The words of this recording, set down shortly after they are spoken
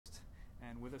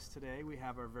And with us today, we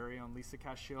have our very own Lisa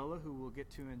Casciola, who we'll get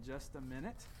to in just a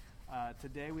minute.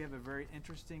 Today, we have a very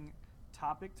interesting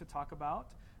topic to talk about.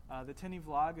 The Tenney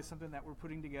Vlog is something that we're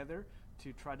putting together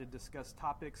to try to discuss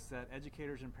topics that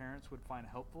educators and parents would find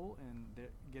helpful in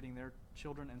getting their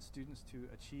children and students to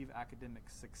achieve academic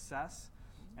success.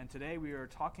 And today we are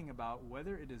talking about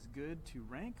whether it is good to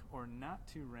rank or not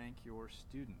to rank your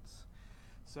students.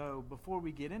 So before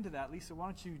we get into that, Lisa, why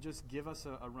don't you just give us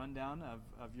a rundown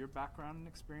of your background and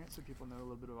experience so people know a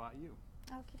little bit about you.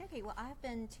 Okie dokie. Well, I've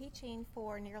been teaching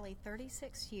for nearly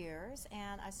 36 years,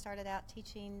 and I started out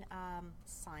teaching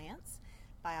science,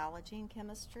 biology, and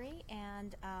chemistry,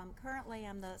 and currently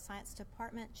I'm the science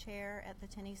department chair at the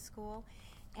Tenney School,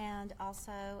 and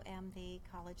also am the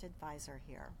college advisor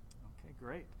here. Okay,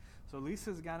 great. So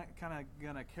Lisa's kind of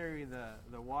gonna carry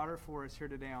the water for us here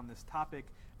today on this topic,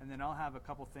 and then I'll have a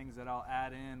couple things that I'll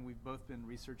add in. We've both been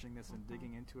researching this and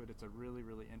digging into it. It's a really,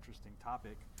 really interesting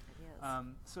topic. It is.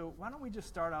 So why don't we just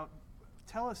start out?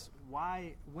 Tell us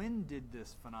when did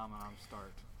this phenomenon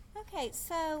start? Okay,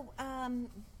 so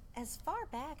as far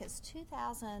back as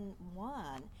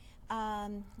 2001,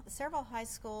 several high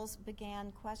schools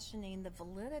began questioning the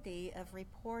validity of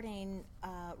reporting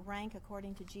rank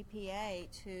according to GPA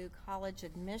to college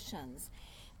admissions.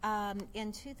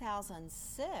 In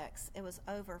 2006, it was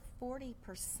over 40%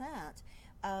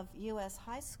 of U.S.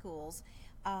 high schools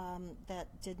that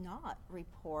did not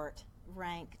report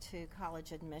rank to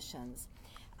college admissions.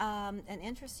 An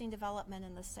interesting development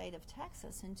in the state of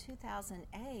Texas, in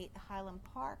 2008, Highland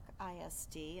Park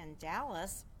ISD in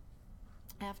Dallas,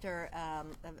 after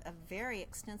a very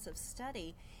extensive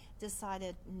study,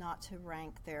 decided not to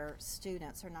rank their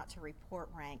students or not to report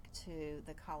rank to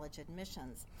the college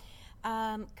admissions.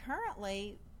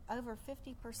 Currently, over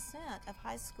 50% of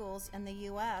high schools in the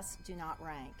U.S. do not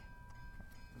rank.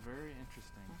 Very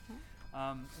interesting.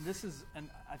 This is, and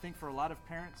I think for a lot of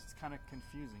parents, it's kind of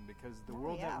confusing because the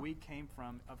world that we came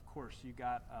from, of course, you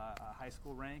got a high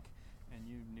school rank and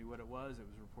you knew what it was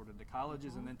reported to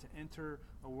colleges, and then to enter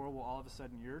a world where all of a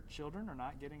sudden your children are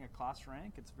not getting a class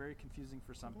rank, it's very confusing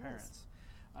for some parents.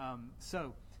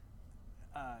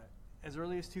 As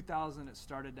early as 2000, it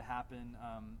started to happen,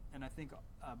 and I think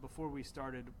before we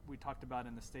started, we talked about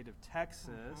in the state of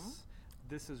Texas,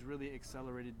 this is really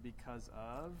accelerated because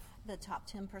of the top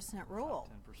 10% rule.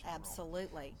 Top 10%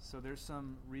 Absolutely. Rule. So there's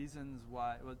some reasons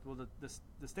why. Well,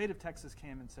 the state of Texas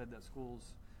came and said that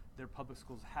their public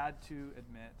schools had to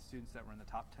admit students that were in the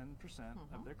top 10%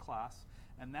 of their class,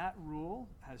 and that rule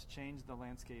has changed the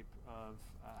landscape of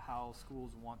how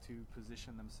schools want to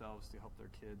position themselves to help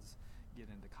their kids get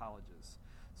into colleges.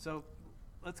 So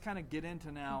let's kind of get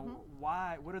into now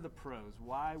what are the pros?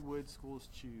 Why would schools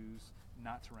choose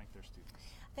not to rank their students?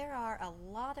 There are a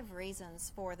lot of reasons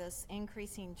for this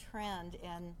increasing trend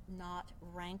in not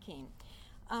ranking.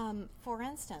 For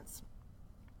instance,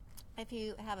 if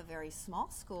you have a very small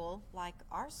school like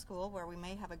our school where we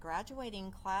may have a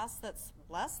graduating class that's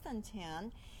less than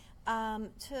 10,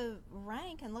 to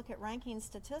rank and look at ranking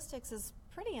statistics is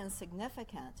pretty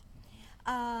insignificant.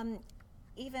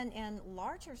 Even in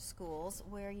larger schools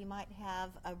where you might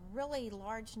have a really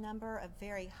large number of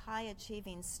very high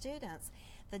achieving students,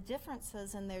 the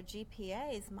differences in their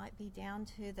GPAs might be down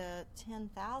to the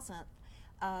 10,000th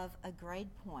of a grade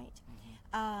point.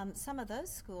 Some of those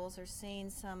schools are seeing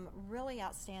some really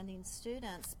outstanding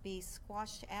students be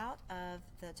squashed out of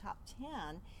the top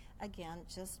 10, again,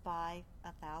 just by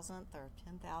 1,000th or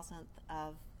 10,000th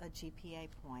of a GPA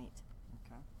point.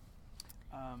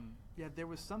 Yeah, there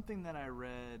was something that I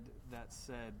read that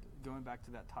said, going back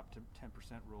to that top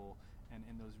 10% rule, and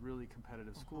in those really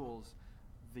competitive schools,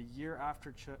 the year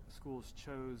after schools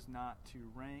chose not to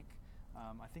rank,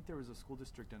 I think there was a school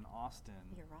district in Austin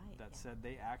that said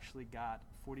they actually got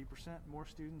 40% more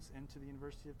students into the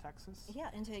University of Texas. Yeah,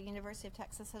 into the University of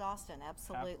Texas at Austin,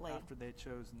 absolutely. After they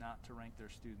chose not to rank their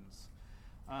students.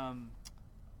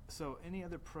 So any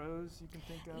other pros you can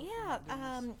think of?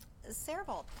 Yeah,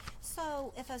 several.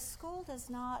 So if a high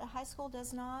school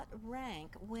does not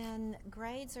rank, when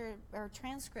grades or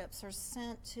transcripts are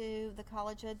sent to the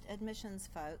college admissions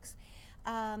folks,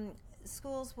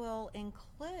 schools will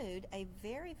include a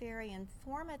very, very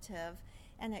informative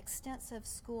and extensive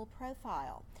school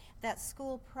profile. That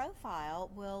school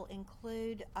profile will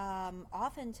include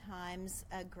oftentimes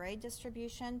a grade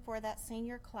distribution for that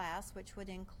senior class, which would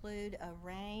include a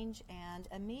range and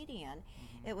a median.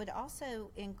 It would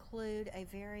also include a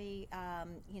very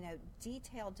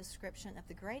detailed description of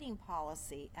the grading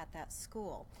policy at that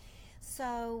school.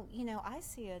 So, I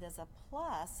see it as a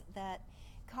plus that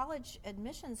college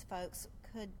admissions folks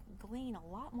could glean a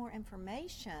lot more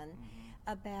information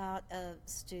about a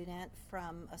student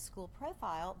from a school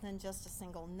profile than just a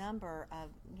single number of,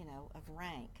 of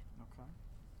rank. Okay.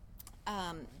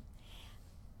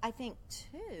 I think,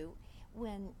 too,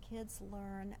 when kids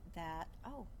learn that,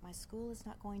 oh, my school is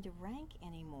not going to rank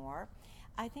anymore,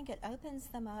 I think it opens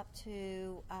them up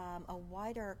to a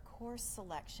wider course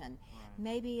selection. Right.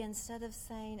 Maybe instead of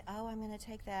saying, oh, I'm going to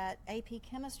take that AP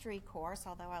chemistry course,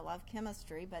 although I love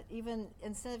chemistry, but even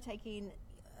instead of taking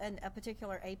a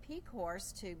particular AP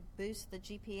course to boost the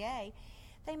GPA,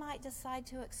 they might decide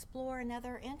to explore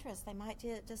another interest. They might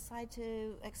decide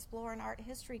to explore an art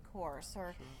history course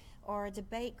or a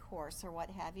debate course or what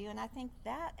have you. And I think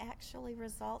that actually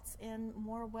results in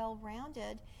more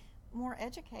well-rounded, more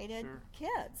educated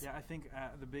kids. Yeah, I think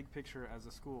the big picture as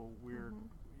a school,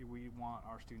 we want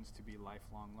our students to be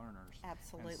lifelong learners.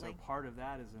 Absolutely. And so part of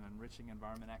that is an enriching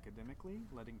environment academically,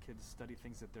 letting kids study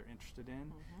things that they're interested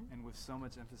in. And with so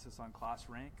much emphasis on class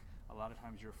rank, a lot of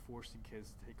times you're forcing kids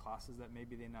to take classes that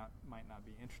maybe they might not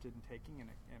be interested in taking, and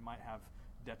it might have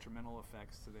detrimental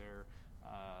effects to their,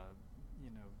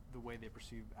 the way they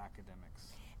perceive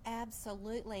academics.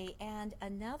 Absolutely. And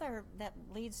another that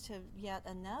leads to yet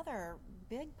another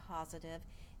big positive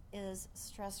is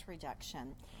stress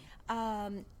reduction.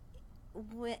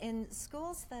 In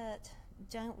schools that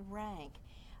don't rank,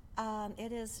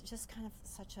 it is just kind of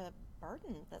such a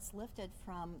burden that's lifted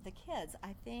from the kids.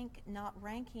 I think not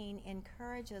ranking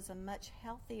encourages a much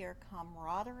healthier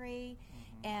camaraderie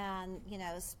and,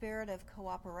 spirit of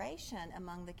cooperation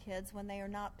among the kids when they are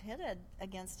not pitted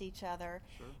against each other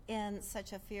in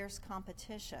such a fierce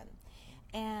competition.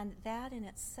 And that in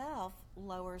itself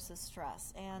lowers the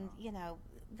stress. And,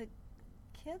 the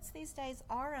kids these days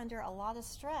are under a lot of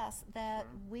stress that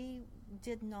we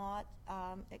did not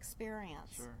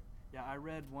experience. Sure. Yeah, I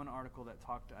read one article that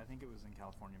talked, I think it was in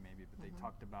California maybe, but they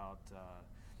talked about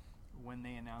when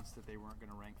they announced that they weren't going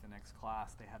to rank the next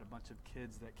class, they had a bunch of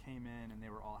kids that came in and they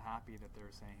were all happy that they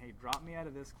were saying, hey, drop me out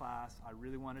of this class. I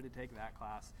really wanted to take that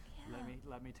class. Yeah.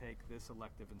 Let me take this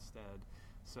elective instead.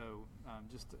 So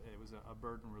it was a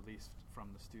burden released from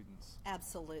the students.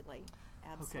 Absolutely.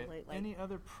 Absolutely. Okay. Any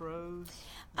other pros?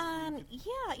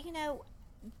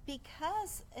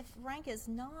 Because if rank is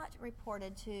not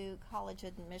reported to college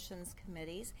admissions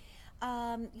committees,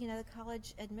 the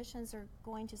college admissions are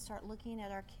going to start looking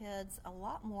at our kids a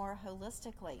lot more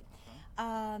holistically.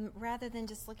 Rather than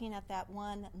just looking at that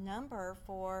one number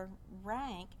for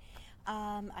rank,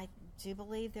 I do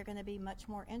believe they're going to be much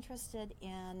more interested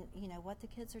in, what the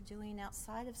kids are doing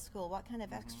outside of school. What kind of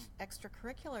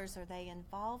extracurriculars are they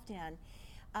involved in?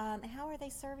 How are they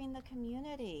serving the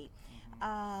community?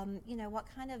 What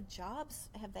kind of jobs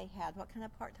have they had? What kind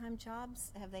of part-time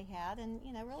jobs have they had? And,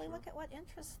 really look at what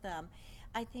interests them.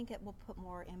 I think it will put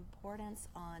more importance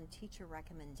on teacher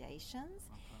recommendations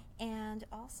and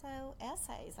also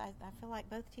essays. I feel like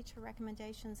both teacher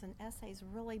recommendations and essays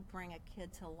really bring a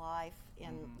kid to life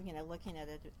in, looking at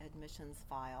an admissions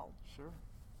file. Sure.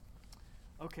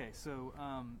 Okay, so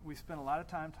we spent a lot of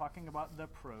time talking about the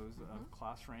pros of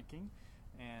class ranking.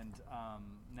 And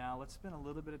now let's spend a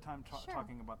little bit of time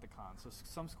talking about the cons. So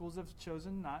some schools have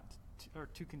chosen not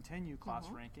to continue class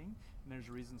ranking, and there's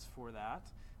reasons for that.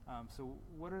 So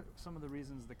what are some of the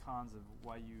reasons, the cons of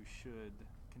why you should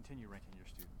continue ranking your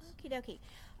students? Okie dokie.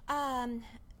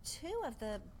 Two of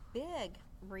the big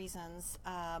reasons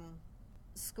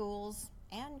schools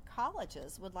and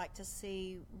colleges would like to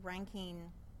see ranking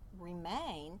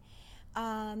remain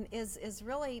is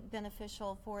really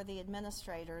beneficial for the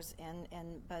administrators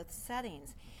in both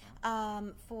settings.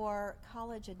 For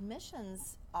college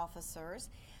admissions officers,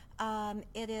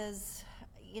 it is,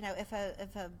 if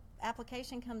a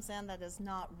application comes in that is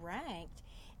not ranked,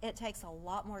 it takes a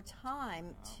lot more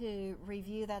time to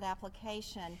review that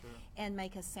application and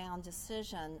make a sound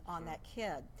decision on that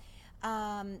kid.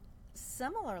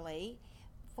 Similarly,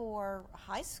 for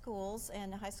high schools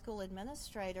and high school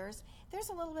administrators, there's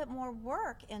a little bit more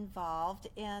work involved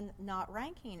in not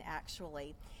ranking,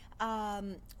 actually,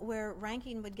 where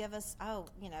ranking would give us,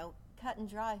 cut and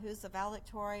dry who's a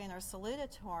valedictorian or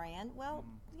salutatorian. Well,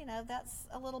 that's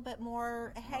a little bit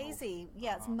more hazy.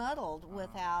 Yeah, it's muddled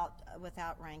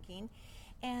without ranking.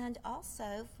 And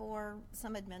also for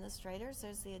some administrators,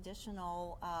 there's the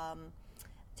additional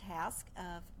task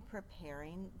of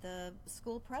preparing the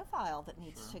school profile that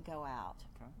needs to go out.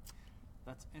 Okay,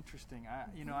 that's interesting.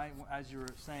 As you were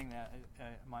saying that,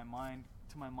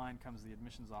 to my mind comes the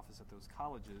admissions office at those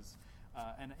colleges,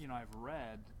 and I've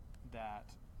read that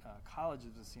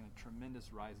colleges have seen a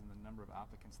tremendous rise in the number of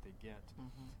applicants they get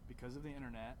because of the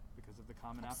internet, because of the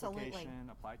Common Absolutely. Application,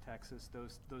 Apply Texas,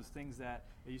 those things that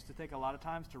it used to take a lot of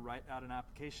times to write out an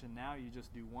application. Now you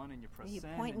just do one and you press You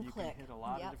send, point and you click. can hit a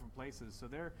lot Yep. of different places. So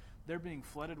they're being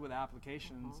flooded with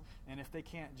applications, and if they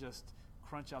can't just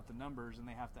crunch out the numbers and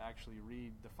they have to actually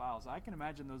read the files, I can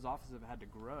imagine those offices have had to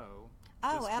grow.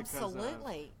 Oh, just because of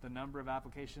absolutely. the number of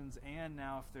applications, and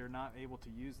now if they're not able to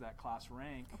use that class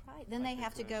rank, Right. Then like they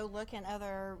have to could. go look in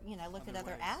other, look at Other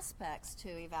other ways. aspects to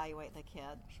evaluate the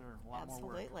kid. Sure, a lot more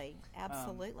work. Absolutely.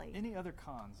 Absolutely. Any other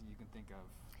cons you can think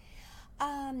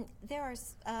of? There are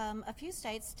a few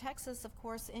states, Texas, of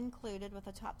course, included with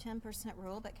the top 10%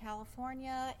 rule, but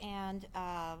California and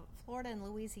Florida and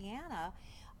Louisiana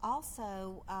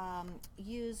also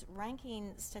use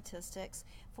ranking statistics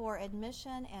for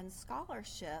admission and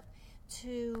scholarship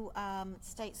to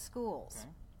state schools. Okay.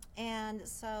 And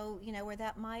so, where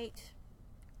that might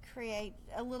create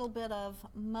a little bit of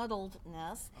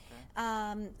muddledness,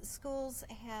 Okay. schools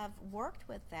have worked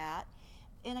with that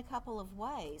in a couple of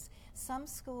ways. Some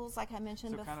schools, like I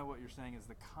mentioned So before, kind of what you're saying is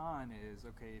the con is,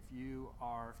 okay, if you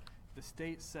are, the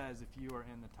state says if you are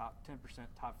in the top 10%,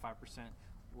 top 5%,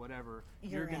 whatever,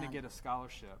 you're going to in. get a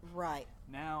scholarship. right.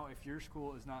 Now, if your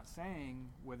school is not saying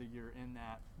whether you're in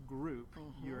that group,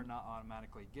 you're not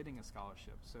automatically getting a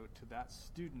scholarship. So to that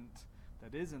student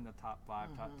that is in the top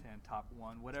 5, top 10, top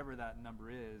 1, whatever that number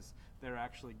is, they're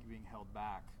actually being held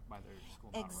back by their school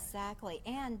not ranked. Exactly.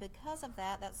 And because of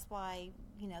that, that's why,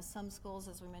 some schools,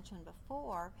 as we mentioned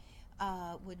before,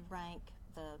 would rank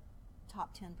the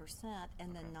top 10%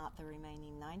 and then Okay. not the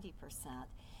remaining 90%.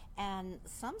 And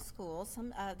some schools,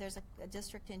 there's a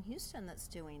district in Houston that's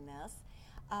doing this.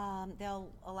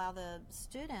 They'll allow the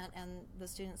student and the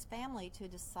student's family to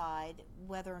decide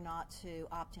whether or not to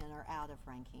opt in or out of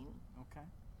ranking. Okay.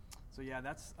 So yeah,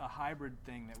 that's a hybrid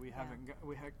thing that we haven't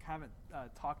haven't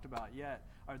talked about yet.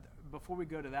 Before we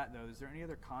go to that though, is there any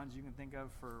other cons you can think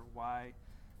of for why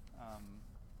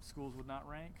schools would not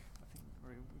rank?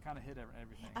 I think we kind of hit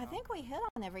everything. I huh? think we hit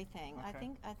on everything.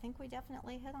 Okay. I think we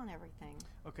definitely hit on everything.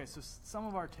 Okay, so some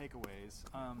of our takeaways,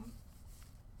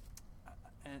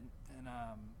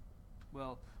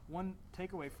 well, one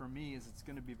takeaway for me is it's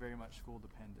going to be very much school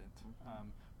dependent.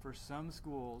 For some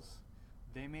schools,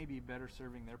 they may be better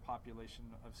serving their population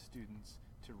of students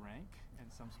to rank,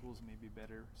 and some schools may be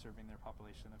better serving their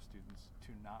population of students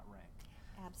to not rank.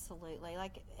 Absolutely.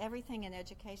 Like everything in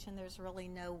education, there's really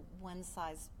no one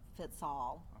size fits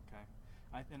all.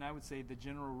 Okay, and I would say the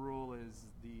general rule is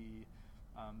the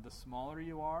smaller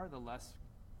you are, the less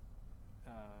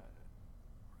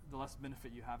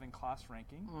benefit you have in class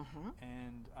ranking,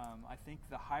 and I think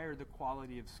the higher the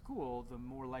quality of school, the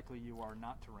more likely you are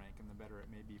not to rank, and the better it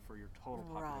may be for your total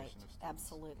population Right. of students.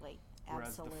 Absolutely. Whereas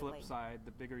Absolutely. the flip side,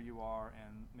 the bigger you are,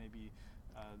 and maybe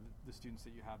the students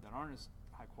that you have that aren't as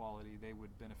high quality, they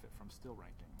would benefit from still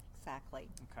ranking. Exactly.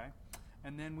 Okay.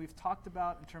 And then we've talked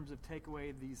about, in terms of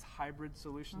takeaway, these hybrid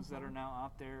solutions that are now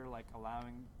out there, like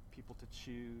allowing people to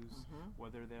choose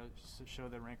whether they'll show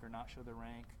their rank or not show their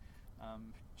rank,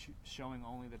 showing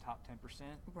only the top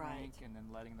 10% Right. rank, and then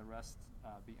letting the rest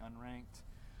be unranked.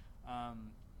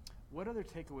 What other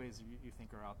takeaways you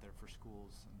think are out there for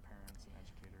schools and parents and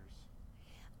educators?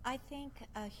 I think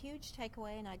a huge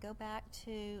takeaway, and I go back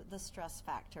to the stress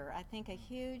factor, I think a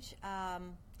huge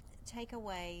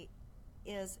takeaway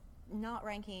is not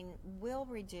ranking will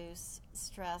reduce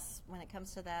stress when it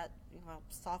comes to that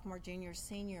sophomore, junior,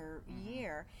 senior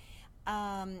year.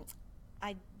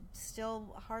 I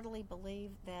still heartily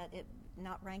believe that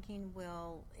not ranking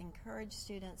will encourage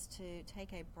students to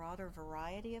take a broader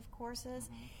variety of courses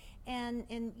and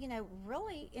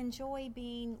really enjoy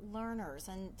being learners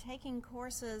and taking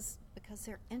courses because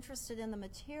they're interested in the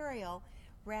material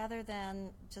rather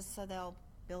than just so they'll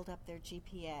build up their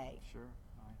GPA. Sure.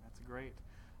 All right. That's great.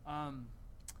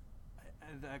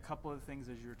 A couple of things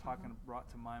as you were talking brought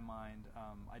to my mind.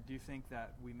 I do think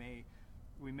that we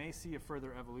may see a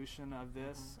further evolution of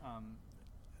this.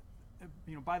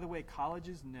 By the way,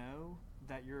 colleges know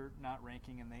that you're not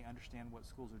ranking, and they understand what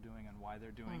schools are doing and why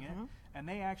they're doing it, and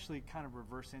they actually kind of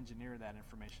reverse engineer that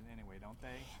information anyway, don't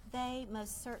they? They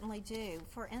most certainly do.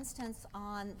 For instance,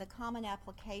 on the Common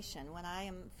Application, when I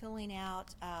am filling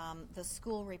out the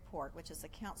school report, which is a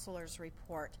counselor's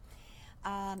report,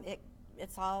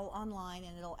 it's all online,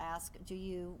 and it'll ask, do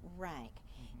you rank?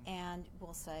 And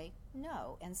we'll say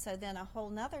no. And so then a whole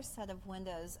nother set of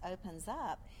windows opens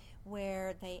up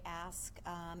where they ask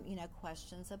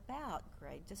questions about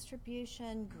grade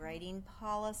distribution, grading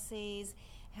policies,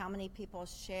 how many people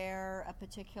share a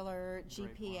particular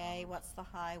Great point. GPA, what's the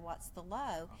high, what's the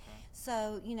low. Okay.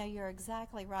 So, you're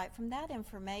exactly right. From that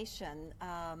information,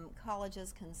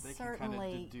 colleges can They can kinda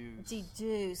certainly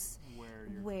deduce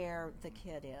where the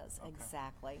kid is. Okay.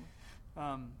 Exactly.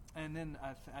 And then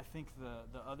I think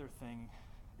the other thing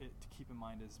to keep in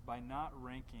mind is by not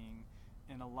ranking,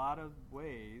 in a lot of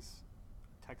ways,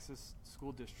 Texas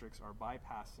school districts are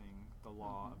bypassing the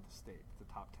law of the state. The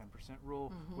top 10%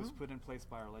 rule was put in place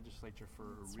by our legislature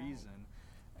for That's a right. reason.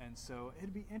 And so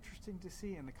it'd be interesting to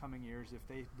see in the coming years if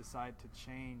they decide to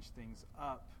change things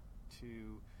up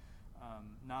to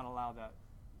not allow that,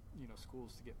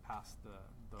 schools to get past the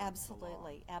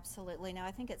Absolutely, law. absolutely. Now,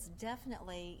 I think it's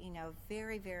definitely,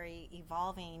 very, very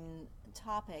evolving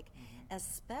topic,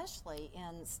 especially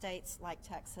in states like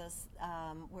Texas,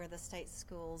 where the state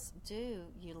schools do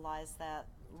utilize that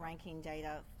ranking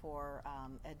data for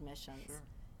admissions. Sure.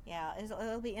 Yeah,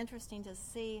 it'll be interesting to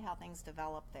see how things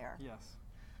develop there. Yes.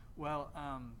 Well,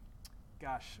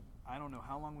 gosh, I don't know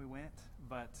how long we went,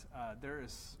 but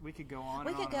we could go on.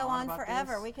 We and could on go and on about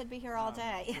forever. this. We could be here all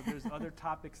day. So there's other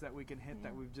topics that we can hit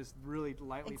that we've just really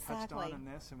lightly touched on Exactly. in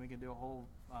this, and we can do a whole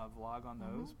vlog on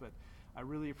those. But I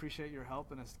really appreciate your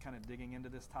help in us kind of digging into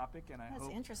this topic, and I That's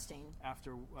hope interesting.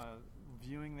 after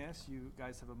viewing this, you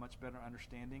guys have a much better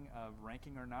understanding of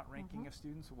ranking or not ranking of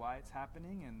students, why it's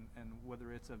happening, and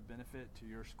whether it's of benefit to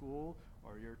your school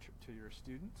or to your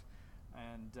student.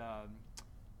 And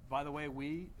by the way,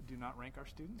 we do not rank our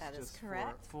students. That is just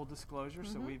correct. For full disclosure,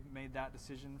 so we've made that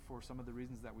decision for some of the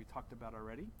reasons that we talked about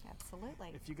already.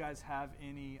 Absolutely. If you guys have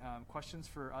any questions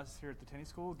for us here at the Tenney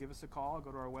School, give us a call.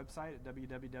 Go to our website at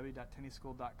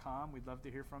www.tennyschool.com. We'd love to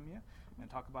hear from you and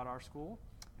talk about our school.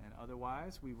 And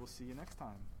otherwise, we will see you next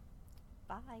time.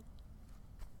 Bye.